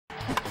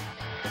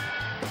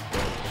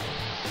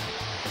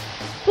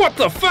What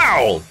the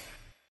foul?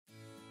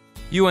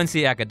 UNC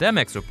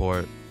Academics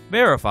report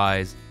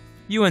verifies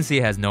UNC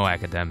has no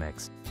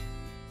academics.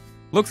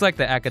 Looks like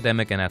the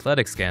academic and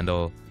athletic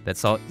scandal that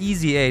saw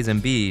easy A's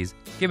and B's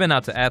given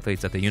out to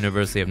athletes at the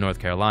University of North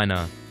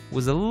Carolina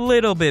was a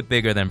little bit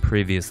bigger than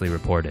previously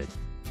reported.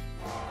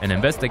 An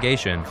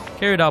investigation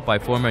carried out by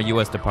former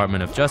U.S.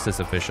 Department of Justice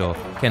official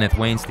Kenneth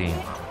Wainstein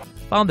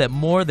found that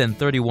more than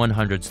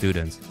 3,100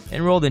 students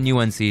enrolled in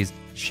UNC's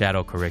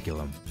shadow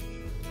curriculum.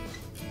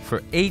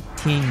 For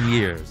 18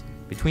 years,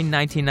 between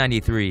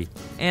 1993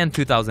 and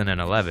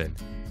 2011,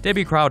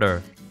 Debby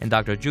Crowder and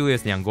Dr.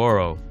 Julius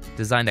Nyang'oro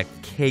designed a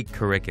cake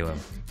curriculum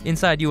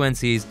inside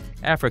UNC's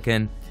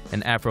African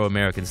and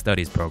Afro-American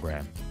Studies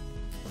program.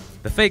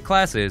 The fake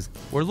classes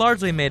were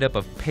largely made up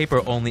of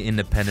paper-only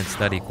independent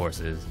study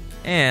courses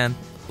and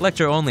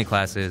lecture-only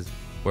classes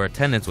where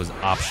attendance was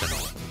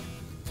optional.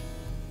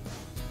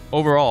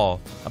 Overall,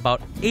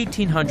 about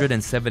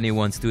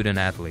 1,871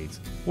 student-athletes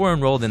were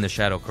enrolled in the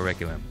shadow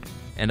curriculum,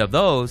 and of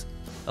those,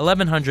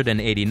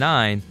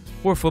 1,189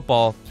 were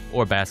football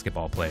or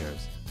basketball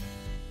players.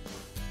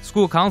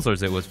 School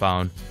counselors, it was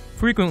found,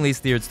 frequently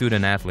steered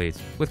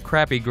student-athletes with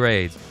crappy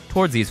grades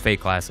towards these fake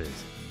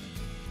classes.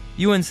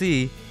 UNC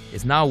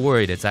is now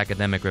worried its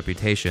academic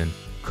reputation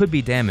could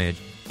be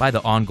damaged by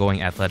the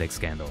ongoing athletic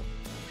scandal.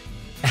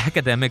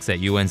 Academics at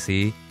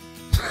UNC?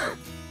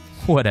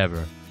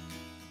 Whatever.